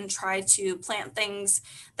 So we can try to plant things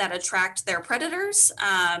that attract their predators,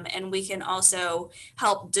 and we can also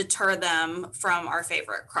help deter them from our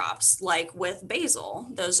favorite crops, like with basil.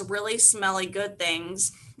 Those really smelly good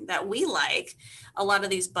things that we like, a lot of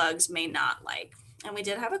these bugs may not like. And we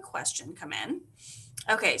did have a question come in.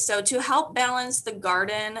 Okay, so to help balance the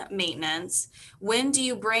garden maintenance, when do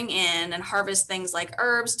you bring in and harvest things like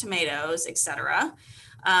herbs, tomatoes, etc.?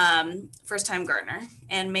 First time gardener,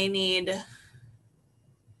 and may need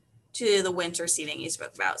to do the winter seeding you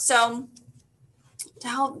spoke about. So to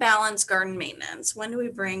help balance garden maintenance, when do we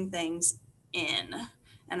bring things in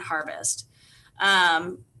and harvest?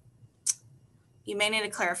 You may need to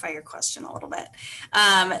clarify your question a little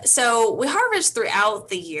bit. So we harvest throughout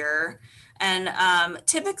the year, and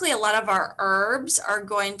typically a lot of our herbs are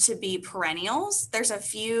going to be perennials. There's a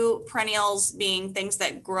few perennials being things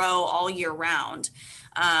that grow all year round.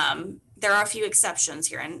 There are a few exceptions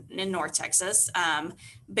here in North Texas.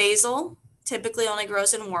 Basil typically only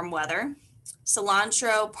grows in warm weather.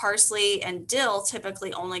 Cilantro, parsley, and dill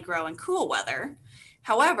typically only grow in cool weather.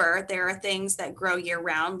 However, there are things that grow year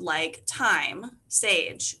round like thyme,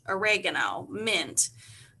 sage, oregano, mint,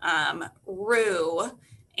 rue,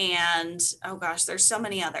 and oh gosh, there's so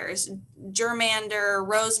many others, germander,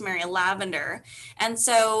 rosemary, lavender. And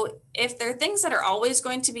so if there are things that are always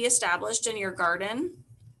going to be established in your garden,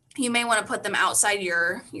 you may want to put them outside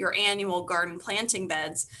your annual garden planting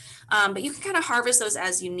beds, but you can kind of harvest those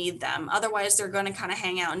as you need them. Otherwise, they're going to kind of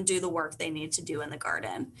hang out and do the work they need to do in the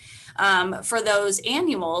garden. For those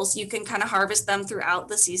annuals, you can kind of harvest them throughout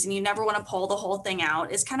the season. You never want to pull the whole thing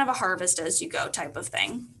out. It's kind of a harvest as you go type of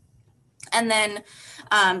thing. And then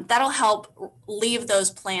that'll help leave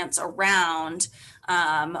those plants around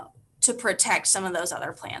to protect some of those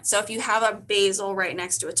other plants. So if you have a basil right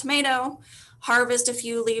next to a tomato, harvest a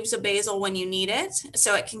few leaves of basil when you need it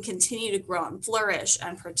so it can continue to grow and flourish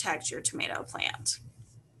and protect your tomato plant.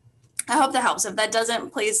 I hope that helps. If that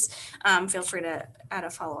doesn't, please feel free to add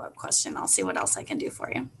a follow-up question. I'll see what else I can do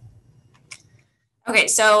for you. Okay,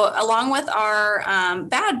 so along with our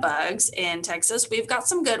bad bugs in Texas, we've got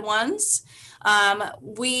some good ones.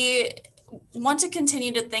 We want to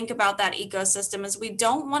continue to think about that ecosystem as we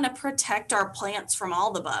don't want to protect our plants from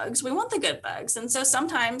all the bugs. We want the good bugs. And so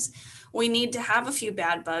sometimes we need to have a few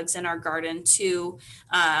bad bugs in our garden to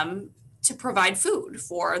provide food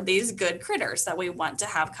for these good critters that we want to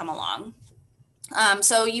have come along.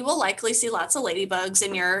 So you will likely see lots of ladybugs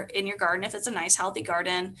in your garden if it's a nice, healthy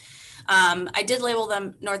garden. I did label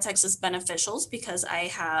them North Texas beneficials because I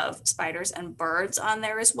have spiders and birds on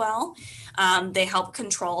there as well. They help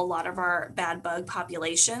control a lot of our bad bug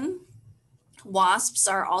population. Wasps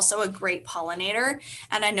are also a great pollinator,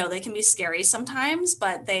 and I know they can be scary sometimes,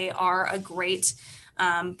 but they are a great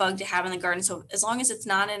bug to have in the garden. So as long as it's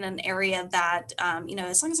not in an area that,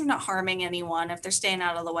 as long as they're not harming anyone, if they're staying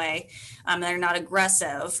out of the way, they're not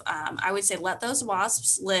aggressive, I would say let those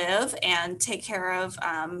wasps live and take care of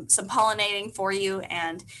some pollinating for you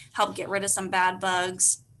and help get rid of some bad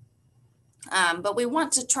bugs. But we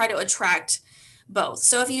want to try to attract both.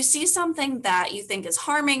 So if you see something that you think is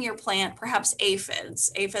harming your plant, perhaps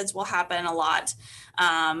aphids will happen a lot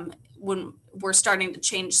when we're starting to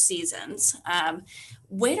change seasons.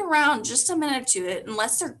 Wait around just a minute or two,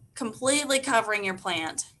 unless they're completely covering your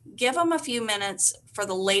plant. Give them a few minutes for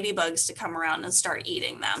the ladybugs to come around and start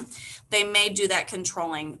eating them. They may do that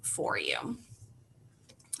controlling for you.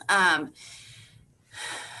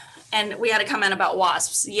 And we had a comment about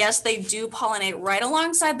wasps. Yes, they do pollinate right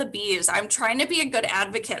alongside the bees. I'm trying to be a good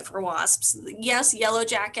advocate for wasps. Yes, yellow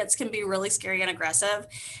jackets can be really scary and aggressive,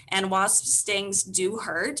 and wasp stings do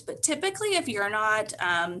hurt. But typically, if you're not,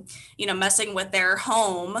 messing with their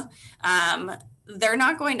home, they're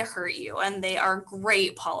not going to hurt you, and they are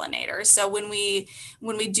great pollinators. So when we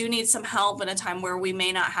do need some help in a time where we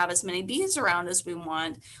may not have as many bees around as we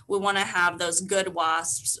want to have those good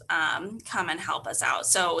wasps come and help us out.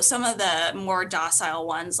 So some of the more docile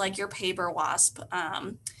ones, like your paper wasp,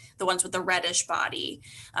 the ones with the reddish body.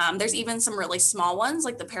 There's even some really small ones,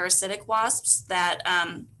 like the parasitic wasps that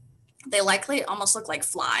they likely almost look like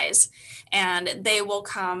flies, and they will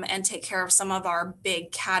come and take care of some of our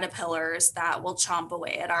big caterpillars that will chomp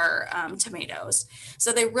away at our tomatoes.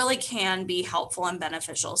 So they really can be helpful and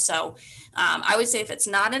beneficial. So I would say if it's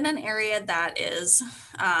not in an area that is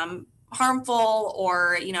harmful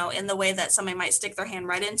or, in the way that somebody might stick their hand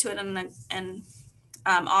right into it and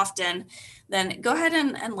often, then go ahead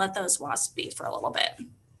and let those wasps be for a little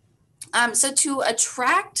bit. So to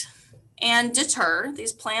attract and deter,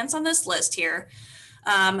 these plants on this list here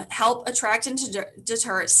help attract and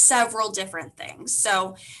deter several different things.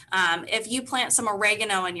 So if you plant some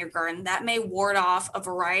oregano in your garden, that may ward off a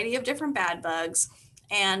variety of different bad bugs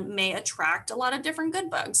and may attract a lot of different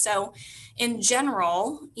good bugs. So in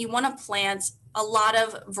general, you want to plant a lot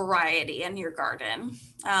of variety in your garden.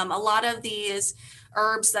 A lot of these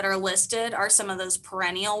herbs that are listed are some of those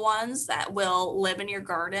perennial ones that will live in your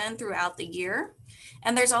garden throughout the year.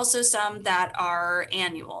 And there's also some that are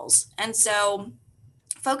annuals. And so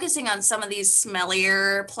focusing on some of these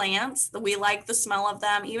smellier plants, we like the smell of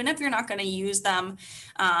them, even if you're not going to use them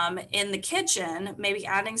in the kitchen, maybe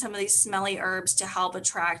adding some of these smelly herbs to help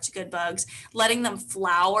attract good bugs, letting them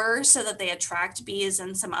flower so that they attract bees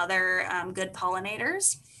and some other good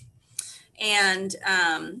pollinators. And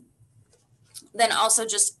then also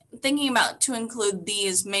just thinking about to include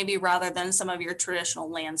these maybe rather than some of your traditional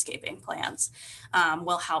landscaping plants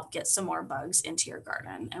will help get some more bugs into your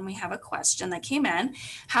garden. And we have a question that came in.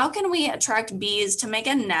 How can we attract bees to make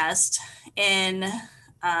a nest in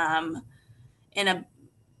a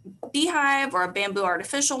beehive or a bamboo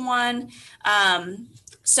artificial one?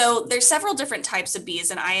 So there's several different types of bees,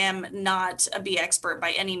 and I am not a bee expert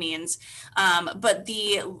by any means, but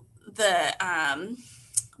the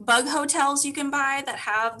bug hotels you can buy that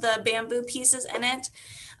have the bamboo pieces in it,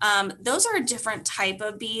 those are a different type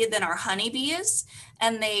of bee than our honeybees,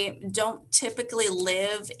 and they don't typically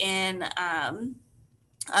live in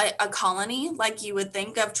a colony like you would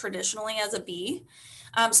think of traditionally as a bee.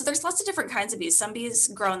 So there's lots of different kinds of bees. Some bees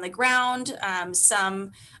grow in the ground.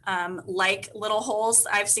 Some like little holes.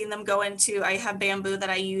 I've seen them go into, I have bamboo that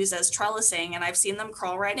I use as trellising, and I've seen them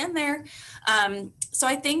crawl right in there. So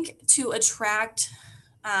I think to attract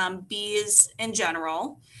bees in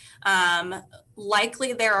general,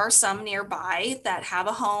 likely there are some nearby that have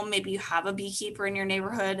a home. Maybe you have a beekeeper in your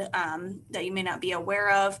neighborhood that you may not be aware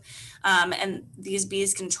of. And these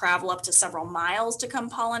bees can travel up to several miles to come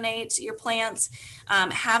pollinate your plants.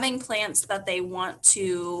 Having plants that they want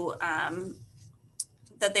to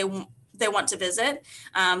visit,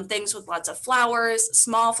 things with lots of flowers,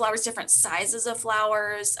 small flowers, different sizes of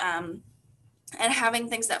flowers, and having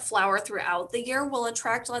things that flower throughout the year will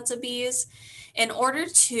attract lots of bees. In order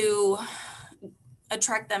to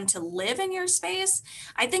attract them to live in your space,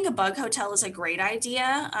 I think a bug hotel is a great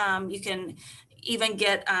idea. You can even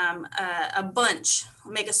get a bunch,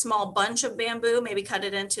 make a small bunch of bamboo, maybe cut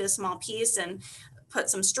it into a small piece and put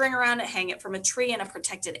some string around it, hang it from a tree in a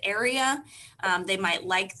protected area. They might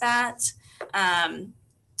like that.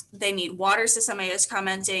 They need water. So somebody is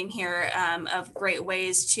commenting here of great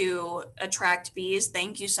ways to attract bees.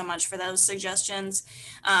 Thank you so much for those suggestions.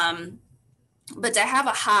 But to have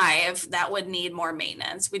a hive, that would need more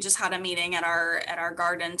maintenance. We just had a meeting at our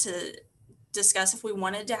garden to discuss if we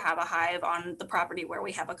wanted to have a hive on the property where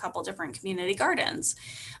we have a couple different community gardens.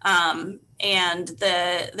 And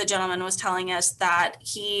the gentleman was telling us that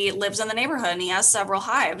he lives in the neighborhood and he has several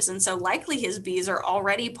hives. And so likely his bees are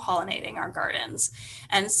already pollinating our gardens.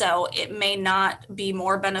 And so it may not be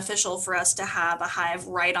more beneficial for us to have a hive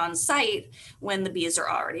right on site when the bees are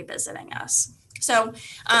already visiting us. So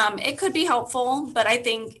it could be helpful, but I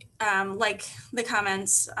think like the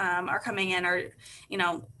comments are coming in are,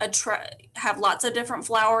 have lots of different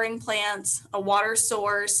flowering plants, a water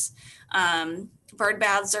source, bird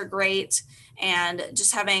baths are great, and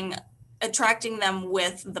just attracting them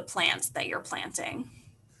with the plants that you're planting.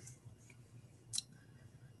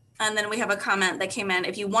 And then we have a comment that came in.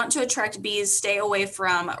 If you want to attract bees, stay away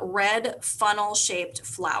from red funnel shaped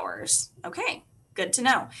flowers. Okay. Good to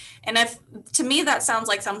know. And to me, that sounds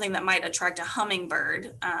like something that might attract a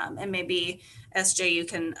hummingbird. And maybe SJ, you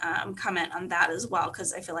can comment on that as well,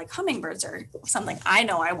 because I feel like hummingbirds are something I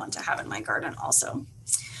know I want to have in my garden also.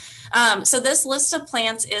 So this list of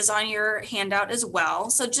plants is on your handout as well.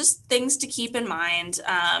 So just things to keep in mind,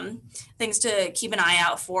 things to keep an eye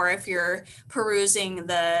out for if you're perusing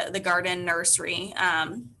the garden nursery.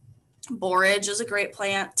 Borage is a great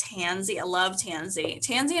plant. Tansy, I love tansy.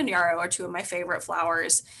 Tansy and yarrow are two of my favorite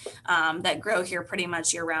flowers that grow here pretty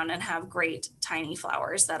much year round and have great tiny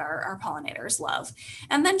flowers that our pollinators love.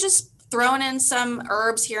 And then just throwing in some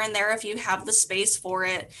herbs here and there if you have the space for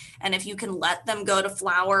it. And if you can let them go to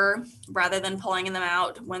flower rather than pulling them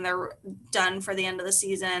out when they're done for the end of the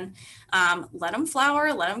season, let them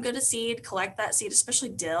flower, let them go to seed, collect that seed, especially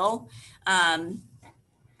dill.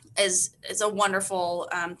 Is a wonderful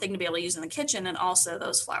thing to be able to use in the kitchen, and also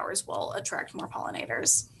those flowers will attract more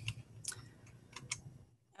pollinators.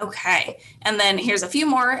 Okay, and then here's a few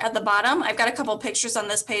more at the bottom. I've got a couple pictures on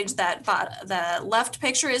this page. The left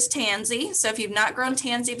picture is tansy. So if you've not grown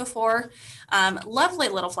tansy before, lovely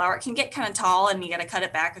little flower. It can get kind of tall and you got to cut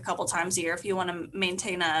it back a couple times a year if you want to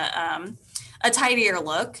maintain a tidier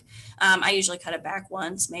look. I usually cut it back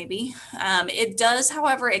once, maybe. It does,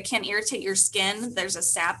 however, it can irritate your skin. There's a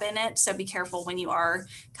sap in it, so be careful when you are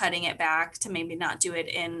cutting it back to maybe not do it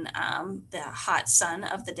in the hot sun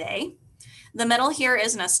of the day. The middle here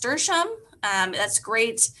is nasturtium. That's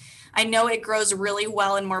great. I know it grows really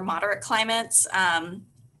well in more moderate climates.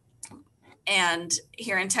 And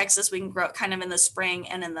here in Texas, we can grow it kind of in the spring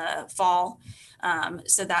and in the fall.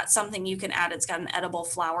 So that's something you can add. It's got an edible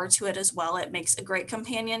flower to it as well. It makes a great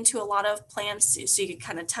companion to a lot of plants. So you can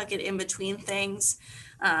kind of tuck it in between things.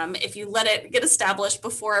 If you let it get established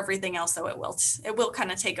before everything else, though, it will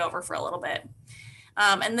kind of take over for a little bit.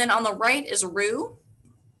 And then on the right is rue.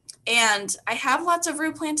 And I have lots of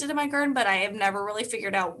rue planted in my garden, but I have never really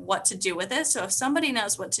figured out what to do with it. So if somebody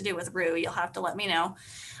knows what to do with rue, you'll have to let me know.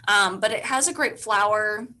 But it has a great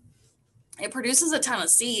flower. It produces a ton of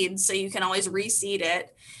seeds, so you can always reseed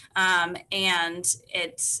it. And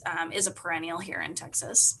it is a perennial here in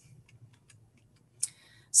Texas.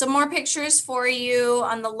 Some more pictures for you.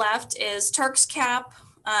 On the left is Turk's cap.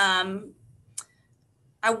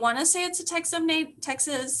 I want to say it's a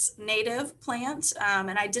Texas native plant,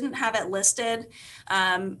 and I didn't have it listed.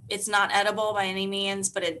 It's not edible by any means,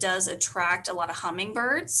 but it does attract a lot of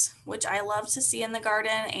hummingbirds, which I love to see in the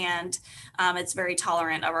garden, and it's very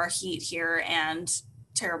tolerant of our heat here and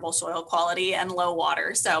terrible soil quality and low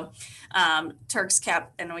water. So Turk's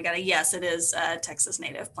cap, and we got a yes, it is a Texas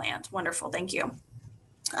native plant. Wonderful, thank you.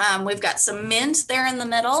 We've got some mint there in the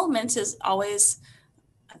middle. Mint is always,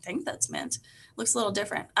 I think that's mint. Looks a little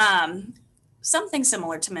different. Something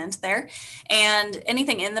similar to mint there. And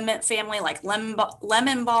anything in the mint family like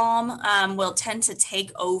lemon balm will tend to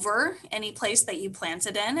take over any place that you plant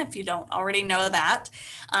it in, if you don't already know that.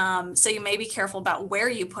 So you may be careful about where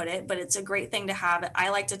you put it, but it's a great thing to have. I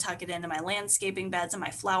like to tuck it into my landscaping beds and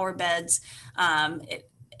my flower beds. It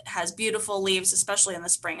has beautiful leaves, especially in the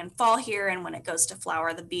spring and fall here. And when it goes to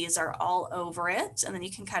flower, the bees are all over it. And then you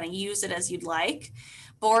can kind of use it as you'd like.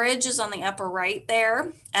 Borage is on the upper right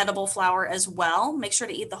there, edible flower as well. Make sure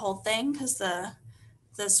to eat the whole thing because the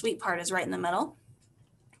sweet part is right in the middle.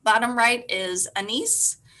 Bottom right is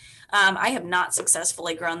anise. I have not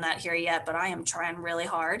successfully grown that here yet, but I am trying really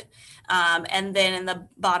hard. And then in the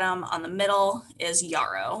bottom on the middle is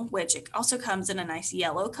yarrow, which it also comes in a nice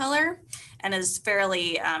yellow color and is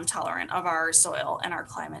fairly tolerant of our soil and our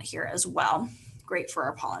climate here as well. Great for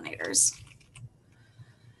our pollinators.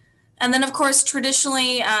 And then, of course,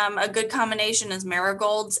 traditionally, a good combination is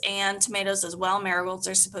marigolds and tomatoes as well. Marigolds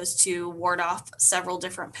are supposed to ward off several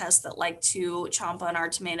different pests that like to chomp on our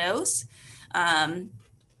tomatoes. A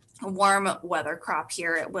warm weather crop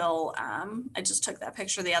here, it will, I just took that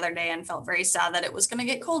picture the other day and felt very sad that it was going to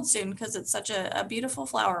get cold soon because it's such a beautiful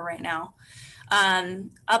flower right now.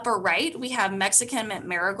 Upper right, we have Mexican mint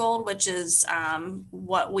marigold, which is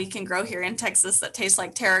what we can grow here in Texas that tastes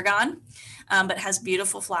like tarragon, but has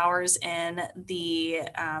beautiful flowers in the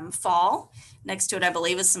fall. Next to it, I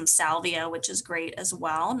believe, is some salvia, which is great as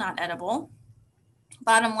well, not edible.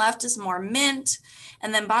 Bottom left is more mint,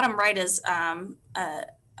 and then bottom right is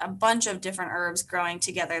a bunch of different herbs growing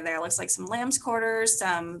together there. Looks like some lamb's quarters,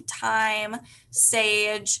 some thyme,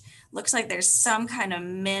 sage. Looks like there's some kind of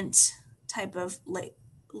mint type of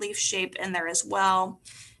leaf shape in there as well,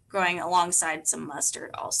 growing alongside some mustard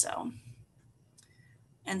also.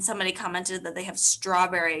 And somebody commented that they have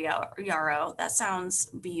strawberry yarrow. That sounds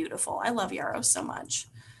beautiful. I love yarrow so much.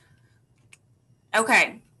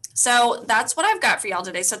 Okay, so that's what I've got for y'all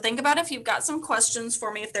today. So think about if you've got some questions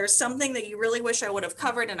for me, if there's something that you really wish I would have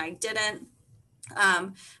covered and I didn't.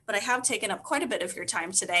 But I have taken up quite a bit of your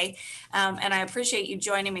time today, and I appreciate you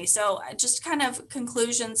joining me. So just kind of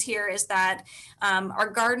conclusions here is that our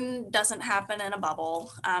garden doesn't happen in a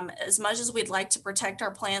bubble. As much as we'd like to protect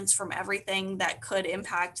our plants from everything that could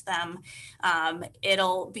impact them,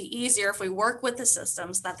 it'll be easier if we work with the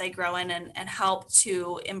systems that they grow in and help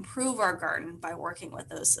to improve our garden by working with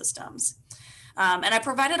those systems. And I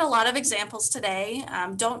provided a lot of examples today.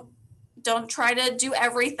 Don't try to do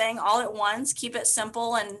everything all at once. Keep it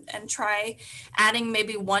simple and try adding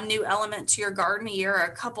maybe one new element to your garden a year, or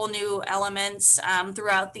a couple new elements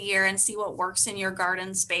throughout the year, and see what works in your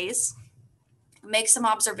garden space. Make some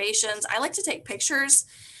observations. I like to take pictures.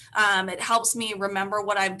 It helps me remember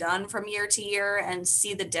what I've done from year to year and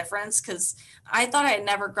see the difference, because I thought I had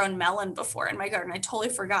never grown melon before in my garden. I totally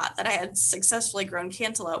forgot that I had successfully grown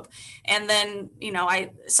cantaloupe. And then,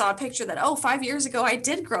 I saw a picture that, 5 years ago, I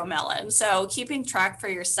did grow melon. So keeping track for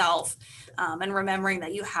yourself and remembering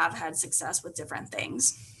that you have had success with different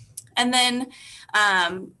things. And then,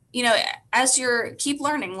 as keep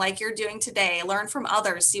learning like you're doing today, learn from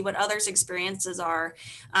others, see what others' experiences are.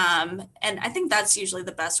 And I think that's usually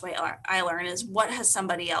the best way I learn is what has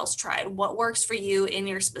somebody else tried? What works for you in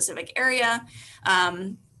your specific area?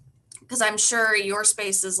 Because I'm sure your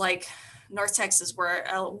space is like North Texas, we're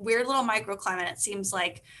a weird little microclimate. It seems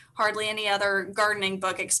like hardly any other gardening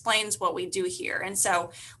book explains what we do here. And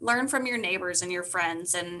so learn from your neighbors and your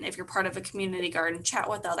friends. And if you're part of a community garden, chat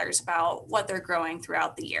with others about what they're growing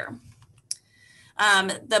throughout the year.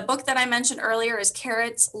 The book that I mentioned earlier is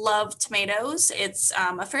Carrots Love Tomatoes. It's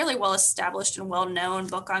a fairly well-established and well-known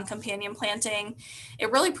book on companion planting.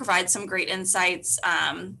 It really provides some great insights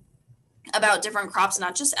about different crops,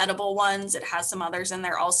 not just edible ones. It has some others in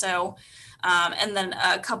there also. And then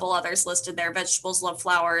a couple others listed there, Vegetables Love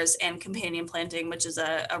Flowers and Companion Planting, which is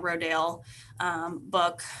a Rodale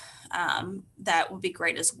book that would be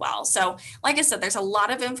great as well. So like I said, there's a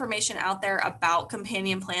lot of information out there about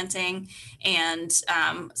companion planting, and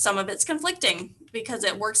some of it's conflicting because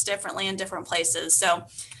it works differently in different places. So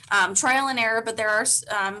trial and error, but there are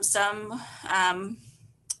some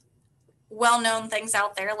well-known things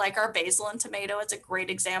out there like our basil and tomato. It's a great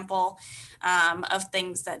example. of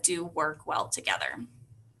things that do work well together.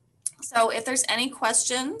 So if there's any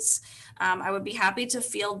questions, I would be happy to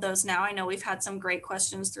field those now. I know we've had some great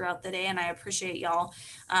questions throughout the day, and I appreciate y'all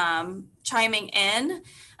chiming in.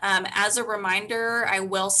 As a reminder, I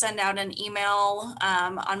will send out an email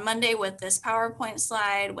on Monday with this PowerPoint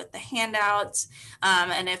slide with the handouts.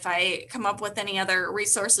 And if I come up with any other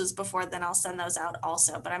resources before, then I'll send those out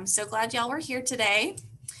also. But I'm so glad y'all were here today.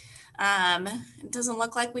 It doesn't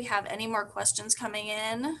look like we have any more questions coming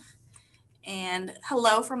in. And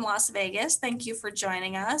hello from Las Vegas. Thank you for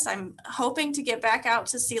joining us. I'm hoping to get back out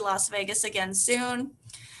to see Las Vegas again soon,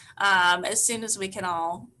 as soon as we can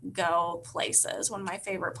all go places. One of my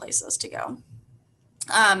favorite places to go.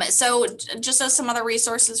 So just as some other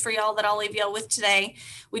resources for y'all that I'll leave y'all with today,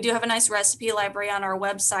 we do have a nice recipe library on our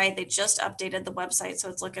website. They just updated the website, so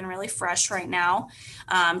it's looking really fresh right now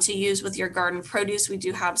to use with your garden produce. We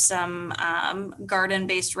do have some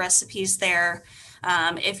garden-based recipes there.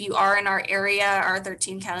 If you are in our area, our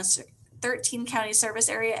 13 county service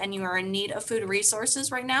area, and you are in need of food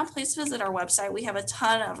resources right now, please visit our website. We have a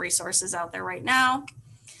ton of resources out there right now.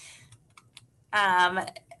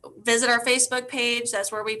 Visit our Facebook page.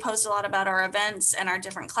 That's where we post a lot about our events and our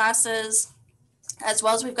different classes, as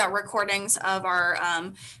well as we've got recordings of our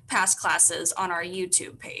past classes on our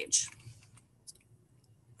YouTube page.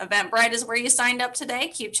 Eventbrite is where you signed up today.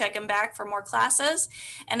 Keep checking back for more classes.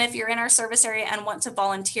 And if you're in our service area and want to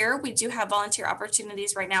volunteer, we do have volunteer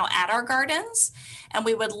opportunities right now at our gardens, and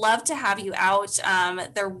we would love to have you out.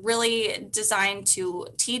 They're really designed to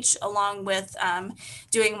teach along with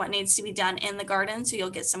doing what needs to be done in the garden, so you'll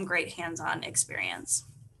get some great hands-on experience.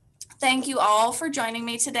 Thank you all for joining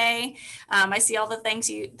me today. I see all the thank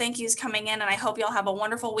yous coming in, and I hope y'all have a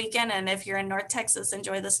wonderful weekend. And if you're in North Texas,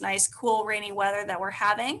 enjoy this nice, cool, rainy weather that we're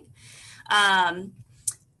having.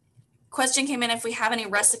 Question came in if we have any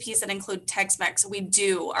recipes that include Tex-Mex. We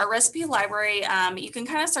do. Our recipe library, you can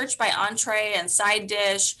kind of search by entree and side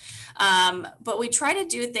dish, but we try to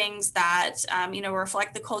do things that,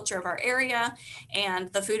 reflect the culture of our area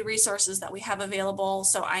and the food resources that we have available.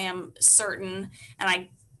 So I am certain, and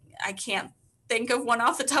I can't think of one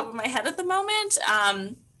off the top of my head at the moment,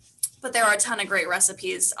 but there are a ton of great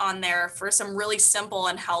recipes on there for some really simple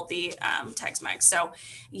and healthy Tex-Mex. So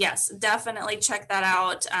yes, definitely check that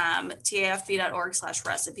out,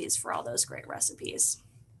 tafb.org/recipes for all those great recipes.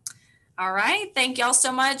 All right, thank y'all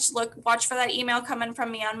so much. Watch for that email coming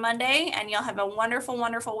from me on Monday, and y'all have a wonderful,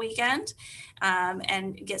 wonderful weekend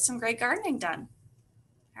and get some great gardening done.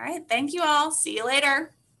 All right, thank you all. See you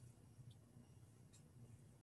later.